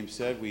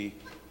said,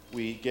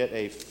 we get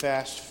a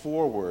fast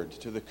forward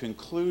to the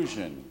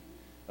conclusion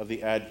of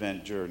the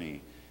Advent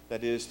journey,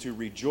 that is to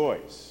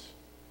rejoice.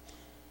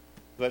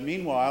 But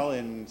meanwhile,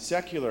 in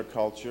secular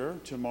culture,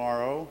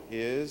 tomorrow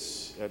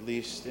is, at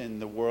least in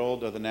the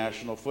world of the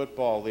National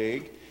Football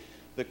League,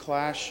 the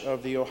clash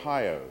of the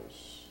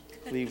Ohios,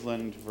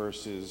 Cleveland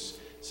versus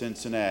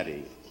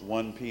Cincinnati,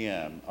 1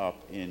 p.m.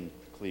 up in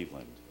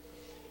Cleveland.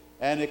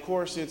 And of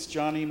course, it's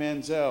Johnny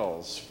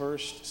Manziel's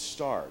first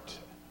start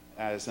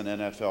as an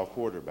NFL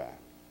quarterback.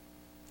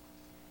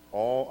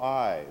 All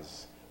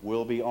eyes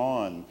will be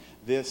on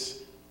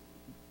this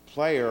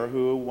player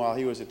who, while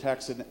he was at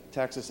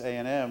Texas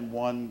A&M,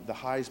 won the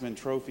Heisman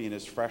Trophy in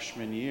his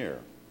freshman year.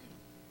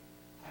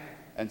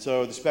 And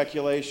so the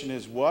speculation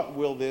is, what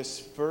will this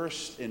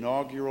first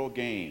inaugural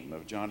game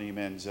of Johnny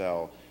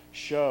Manziel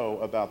show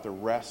about the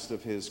rest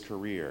of his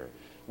career?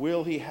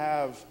 Will he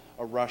have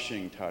a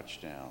rushing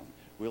touchdown?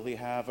 Will he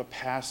have a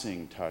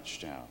passing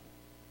touchdown?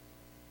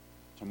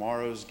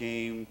 Tomorrow's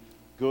game,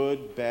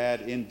 good,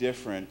 bad,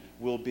 indifferent,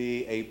 will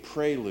be a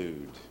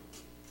prelude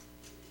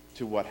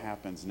to what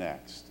happens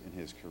next in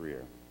his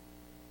career.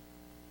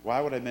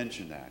 Why would I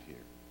mention that here?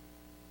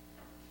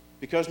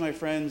 Because, my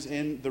friends,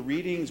 in the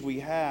readings we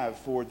have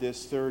for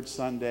this third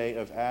Sunday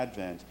of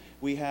Advent,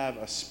 we have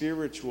a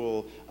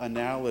spiritual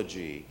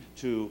analogy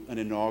to an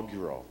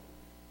inaugural.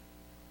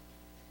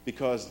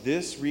 Because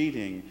this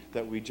reading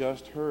that we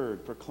just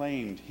heard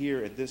proclaimed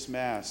here at this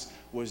Mass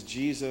was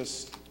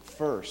Jesus'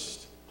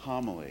 first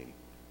homily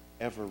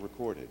ever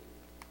recorded.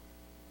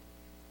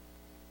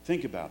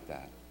 Think about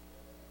that.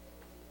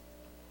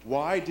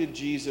 Why did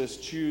Jesus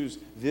choose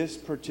this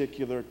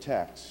particular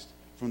text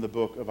from the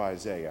book of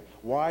Isaiah?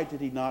 Why did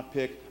he not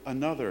pick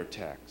another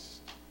text?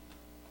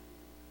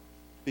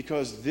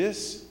 Because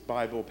this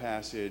Bible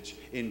passage,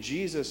 in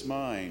Jesus'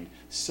 mind,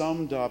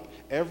 summed up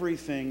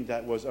everything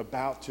that was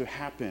about to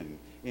happen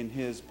in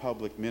his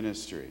public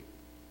ministry.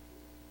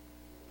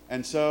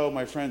 And so,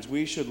 my friends,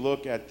 we should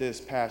look at this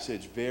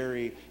passage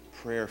very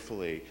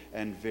prayerfully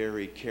and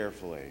very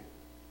carefully.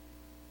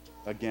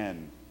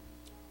 Again,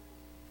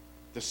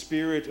 the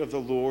Spirit of the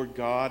Lord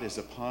God is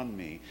upon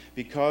me,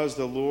 because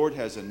the Lord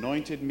has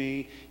anointed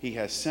me. He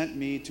has sent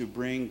me to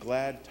bring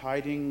glad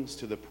tidings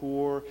to the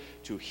poor,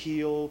 to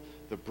heal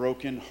the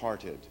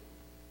brokenhearted.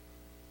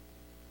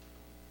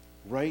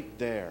 Right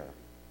there,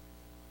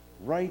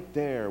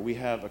 we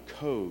have a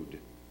code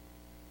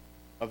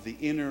of the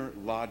inner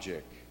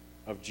logic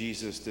of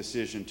Jesus'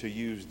 decision to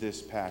use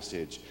this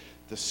passage.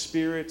 The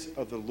Spirit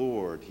of the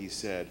Lord, he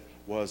said,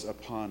 was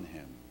upon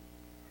him.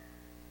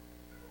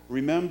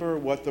 Remember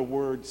what the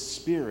word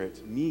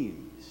spirit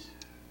means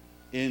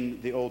in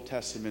the Old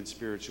Testament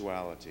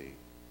spirituality.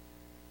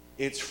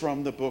 It's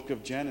from the book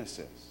of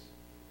Genesis.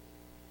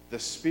 The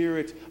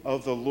Spirit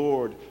of the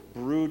Lord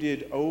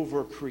brooded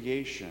over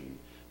creation.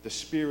 The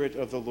Spirit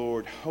of the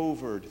Lord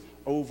hovered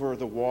over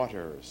the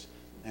waters.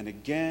 And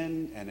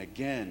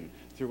again,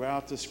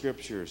 throughout the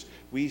Scriptures,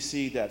 we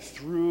see that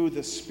through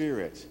the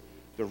Spirit,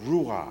 the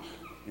Ruach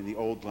in the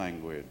Old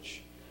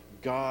language,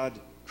 God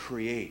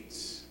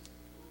creates.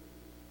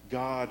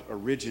 God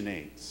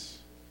originates.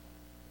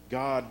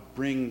 God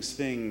brings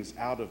things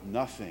out of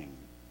nothing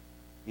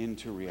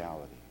into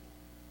reality.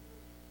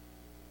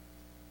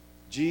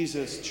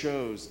 Jesus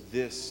chose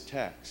this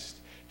text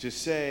to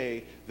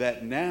say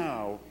that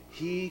now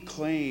he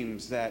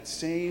claims that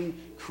same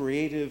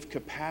creative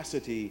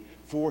capacity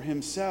for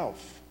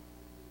himself.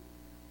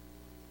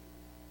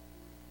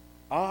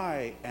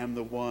 I am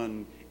the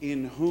one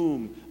in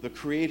whom the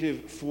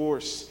creative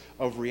force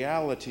of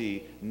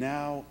reality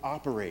now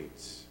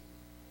operates,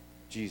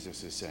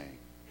 Jesus is saying.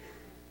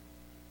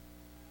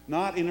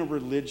 Not in a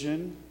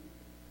religion,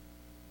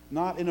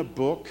 not in a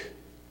book,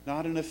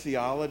 not in a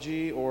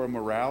theology or a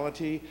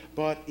morality,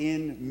 but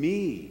in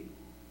me,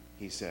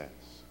 he says.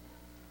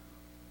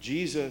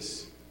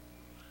 Jesus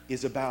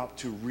is about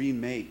to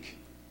remake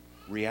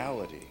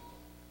reality.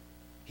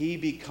 He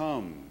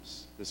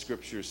becomes, the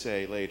Scriptures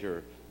say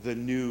later, the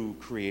new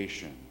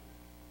creation.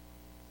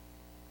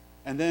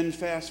 And then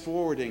fast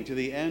forwarding to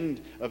the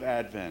end of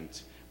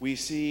Advent, we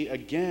see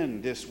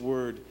again this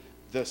word,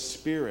 the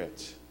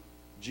Spirit.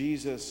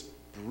 Jesus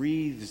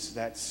breathes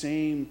that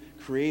same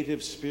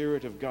creative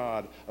Spirit of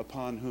God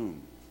upon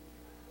whom?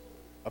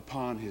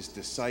 Upon his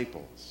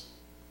disciples.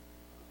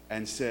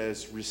 And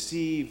says,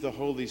 receive the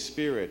Holy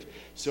Spirit.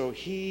 So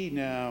he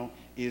now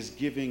is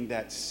giving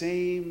that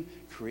same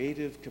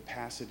creative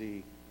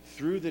capacity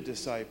through the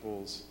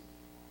disciples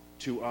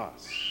to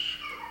us.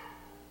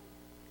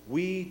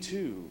 We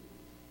too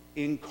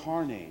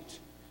incarnate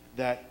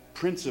that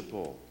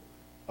principle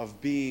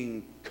of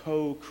being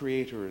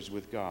co-creators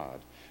with God.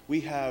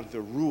 We have the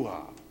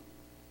Ruach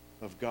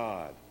of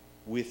God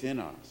within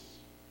us.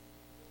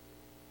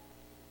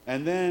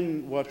 And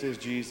then what does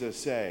Jesus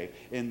say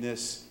in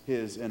this,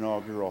 his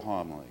inaugural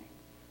homily?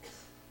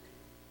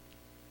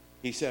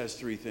 He says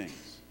three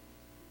things.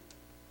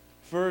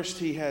 First,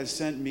 he has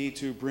sent me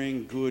to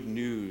bring good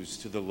news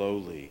to the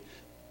lowly,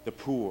 the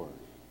poor,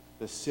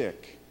 the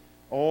sick,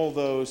 all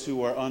those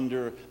who are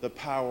under the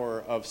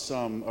power of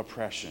some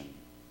oppression.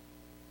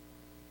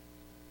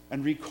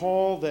 And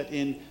recall that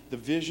in the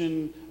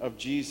vision of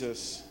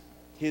Jesus,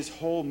 his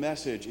whole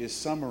message is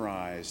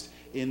summarized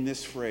in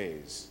this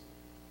phrase,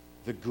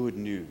 the good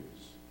news.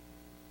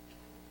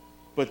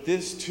 But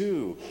this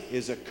too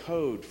is a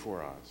code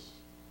for us,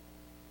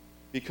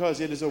 because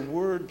it is a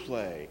word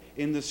play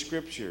in the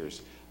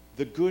scriptures.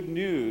 The good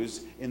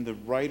news, in the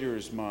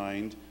writer's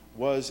mind,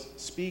 was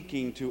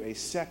speaking to a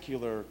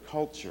secular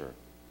culture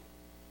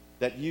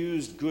that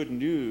used good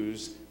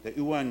news, the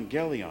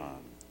euangelion,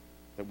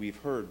 that we've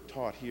heard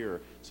taught here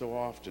so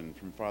often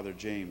from Father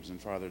James and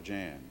Father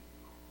Jan.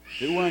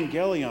 The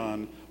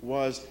euangelion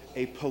was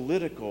a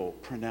political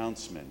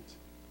pronouncement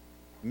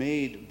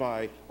made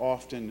by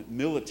often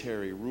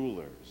military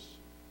rulers,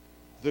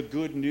 the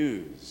good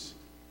news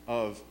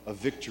of a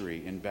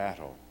victory in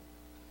battle.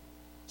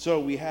 So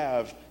we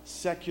have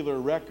secular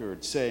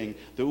records saying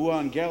the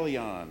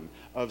euangelion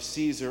of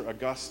Caesar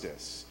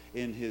Augustus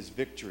in his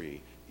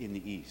victory in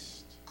the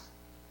East.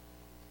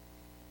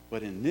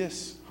 But in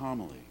this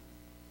homily,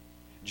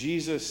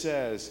 Jesus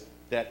says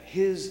that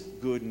his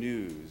good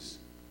news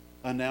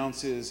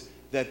announces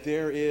that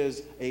there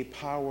is a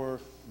power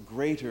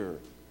greater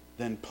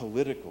than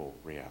political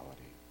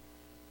reality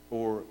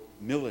or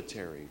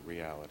military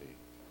reality.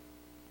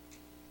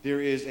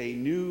 There is a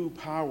new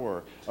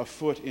power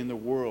afoot in the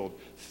world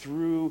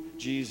through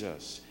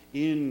Jesus,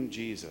 in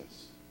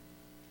Jesus.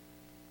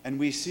 And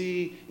we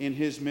see in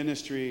his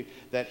ministry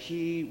that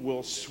he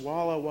will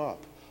swallow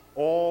up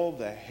all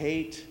the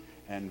hate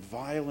and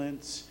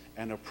violence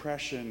and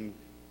oppression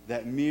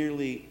that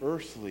merely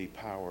earthly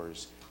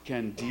powers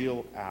can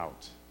deal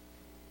out.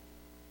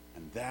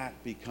 And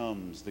that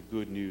becomes the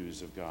good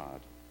news of God.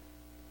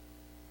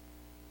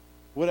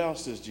 What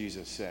else does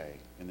Jesus say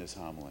in this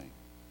homily?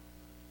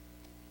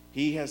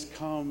 He has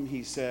come,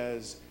 he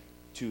says,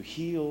 to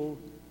heal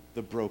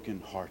the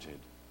brokenhearted.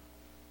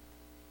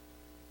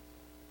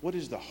 What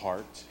is the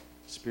heart,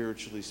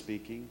 spiritually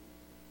speaking?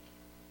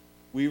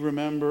 We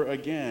remember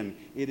again,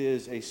 it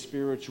is a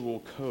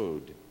spiritual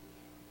code.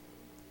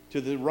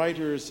 To the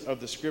writers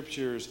of the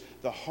scriptures,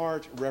 the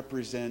heart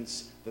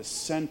represents the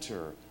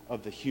center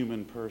of the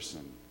human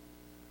person,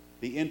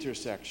 the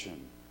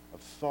intersection of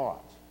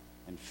thought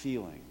and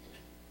feeling.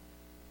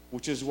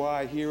 Which is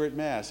why here at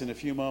Mass, in a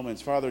few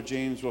moments, Father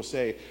James will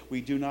say,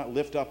 we do not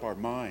lift up our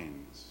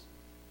minds.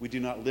 We do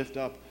not lift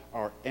up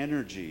our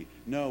energy.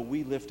 No,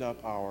 we lift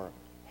up our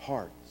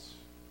hearts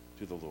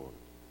to the Lord.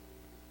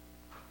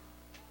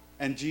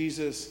 And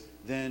Jesus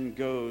then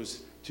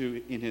goes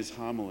to, in his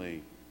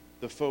homily,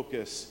 the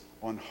focus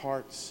on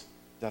hearts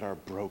that are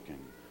broken.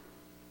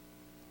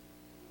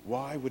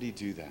 Why would he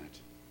do that?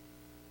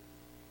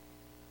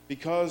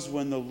 Because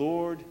when the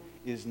Lord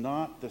is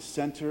not the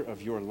center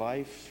of your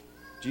life,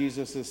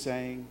 Jesus is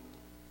saying,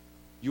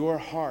 your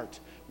heart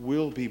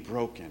will be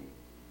broken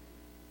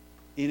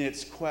in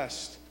its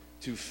quest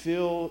to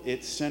fill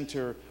its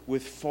center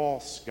with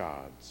false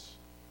gods.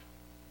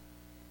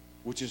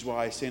 Which is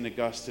why St.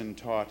 Augustine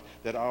taught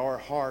that our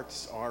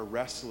hearts are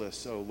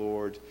restless, O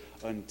Lord,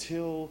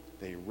 until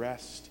they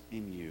rest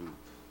in you.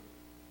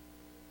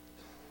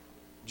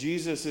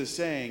 Jesus is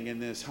saying in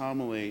this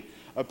homily,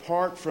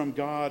 apart from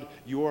God,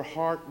 your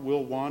heart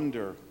will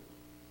wander.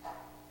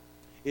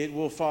 It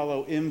will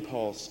follow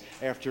impulse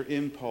after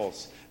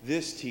impulse,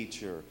 this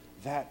teacher,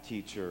 that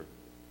teacher,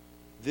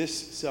 this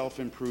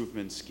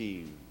self-improvement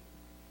scheme.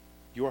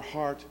 Your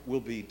heart will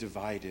be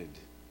divided,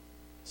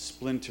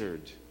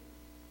 splintered,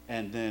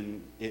 and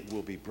then it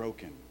will be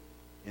broken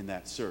in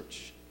that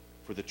search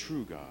for the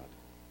true God.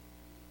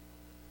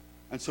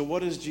 And so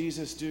what does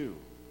Jesus do?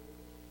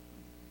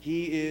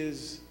 He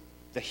is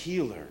the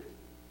healer.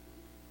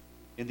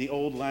 In the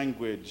old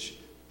language,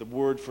 the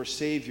word for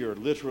Savior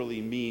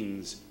literally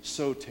means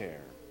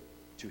soter,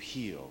 to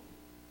heal.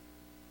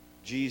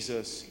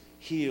 Jesus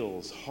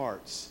heals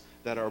hearts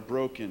that are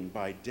broken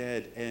by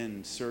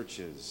dead-end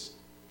searches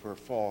for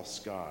false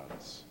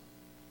gods.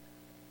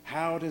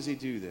 How does he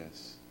do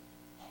this?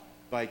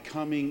 By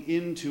coming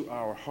into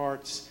our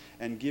hearts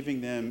and giving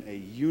them a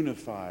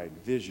unified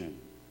vision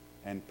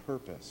and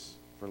purpose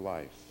for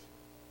life.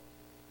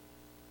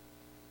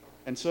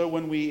 And so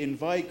when we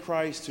invite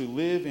Christ to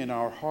live in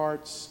our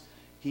hearts,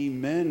 he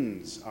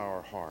mends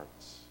our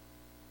hearts.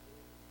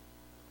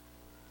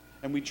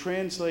 And we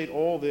translate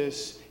all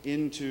this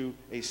into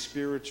a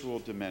spiritual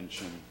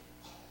dimension.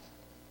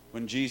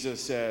 When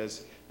Jesus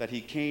says that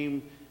he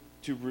came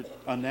to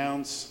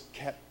announce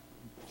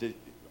the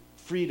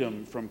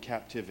freedom from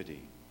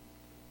captivity.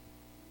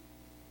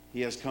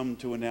 He has come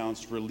to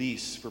announce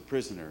release for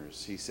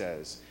prisoners, he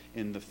says,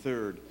 in the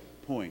third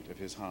point of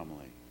his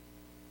homily.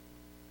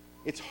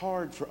 It's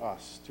hard for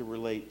us to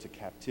relate to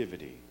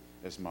captivity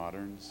as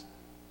moderns,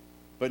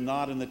 but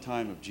not in the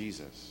time of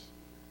Jesus.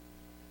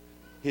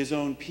 His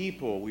own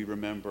people, we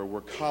remember,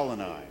 were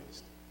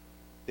colonized.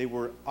 They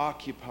were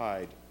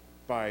occupied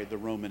by the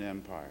Roman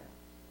Empire.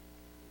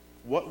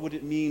 What would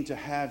it mean to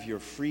have your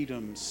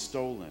freedom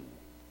stolen?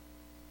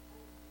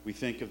 We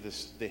think of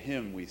the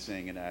hymn we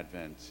sing in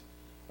Advent,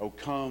 O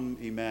come,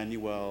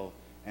 Emmanuel,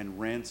 and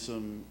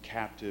ransom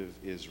captive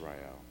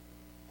Israel.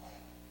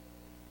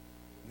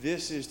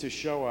 This is to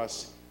show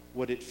us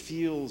what it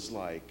feels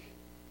like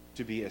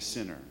to be a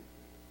sinner,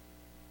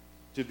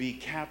 to be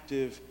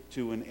captive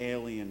to an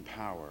alien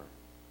power.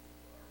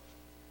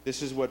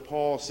 This is what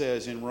Paul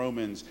says in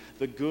Romans,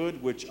 the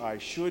good which I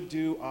should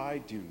do, I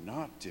do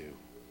not do.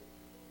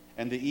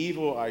 And the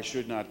evil I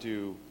should not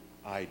do,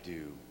 I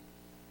do.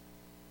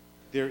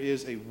 There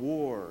is a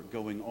war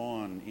going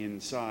on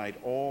inside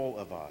all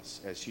of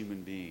us as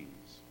human beings.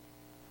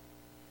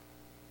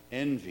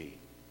 Envy,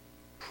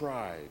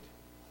 pride,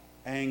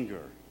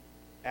 anger,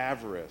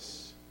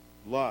 avarice,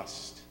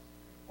 lust,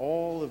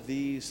 all of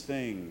these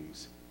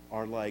things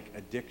are like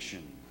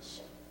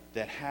addictions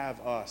that have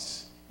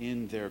us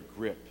in their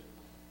grip.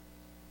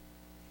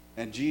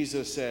 And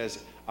Jesus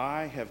says,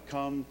 I have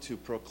come to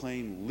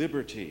proclaim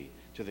liberty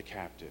to the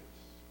captives,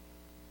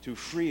 to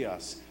free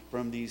us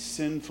from these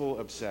sinful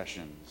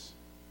obsessions.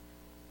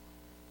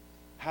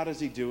 How does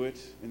he do it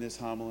in this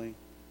homily?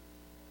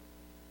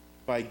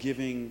 By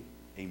giving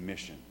a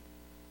mission.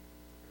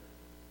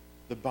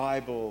 The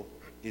Bible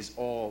is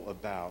all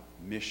about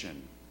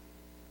mission,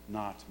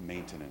 not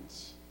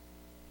maintenance.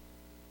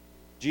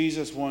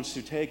 Jesus wants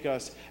to take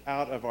us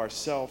out of our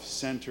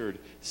self-centered,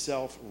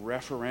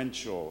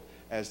 self-referential,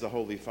 as the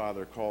Holy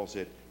Father calls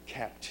it,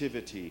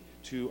 captivity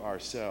to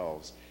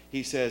ourselves.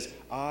 He says,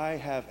 I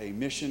have a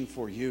mission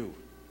for you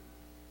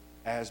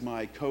as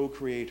my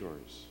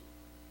co-creators,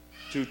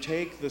 to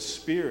take the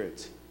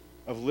spirit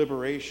of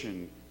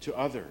liberation to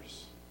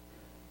others,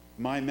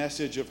 my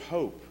message of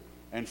hope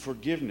and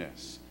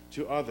forgiveness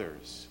to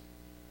others,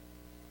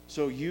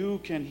 so you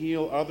can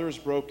heal others'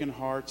 broken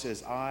hearts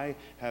as I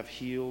have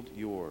healed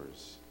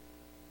yours.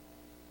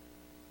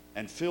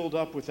 And filled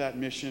up with that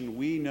mission,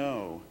 we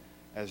know,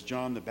 as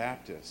John the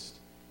Baptist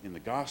in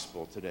the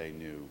gospel today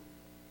knew,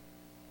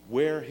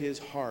 where his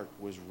heart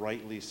was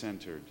rightly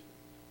centered.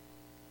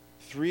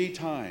 3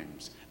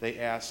 times they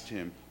asked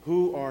him,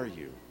 who are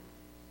you?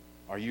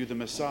 Are you the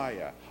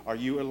Messiah? Are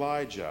you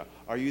Elijah?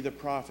 Are you the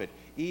prophet?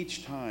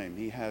 Each time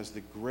he has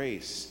the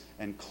grace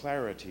and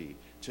clarity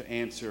to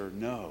answer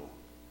no,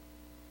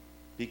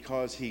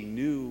 because he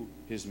knew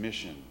his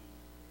mission.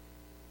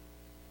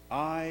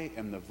 I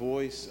am the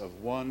voice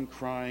of one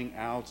crying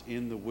out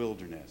in the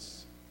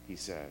wilderness, he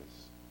says.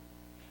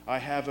 I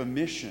have a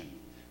mission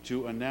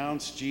to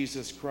announce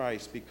Jesus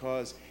Christ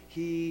because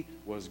he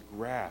was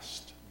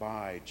grasped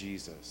by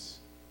Jesus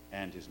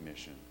and his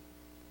mission.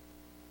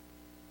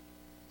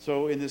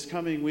 So in this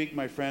coming week,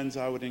 my friends,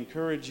 I would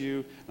encourage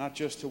you not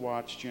just to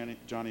watch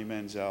Johnny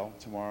Manziel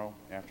tomorrow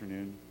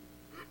afternoon,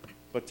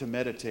 but to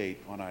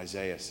meditate on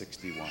Isaiah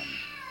 61,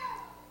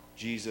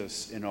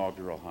 Jesus'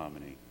 inaugural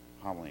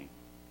homily,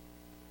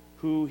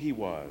 who he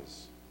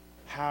was,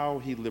 how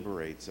he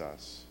liberates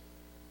us.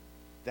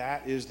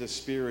 That is the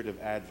spirit of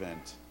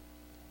Advent,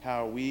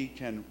 how we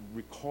can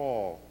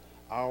recall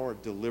our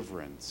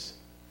deliverance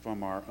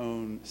from our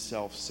own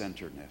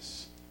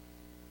self-centeredness,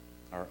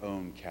 our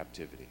own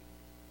captivity.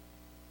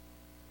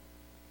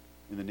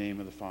 In the name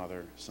of the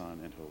Father, Son,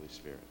 and Holy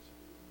Spirit.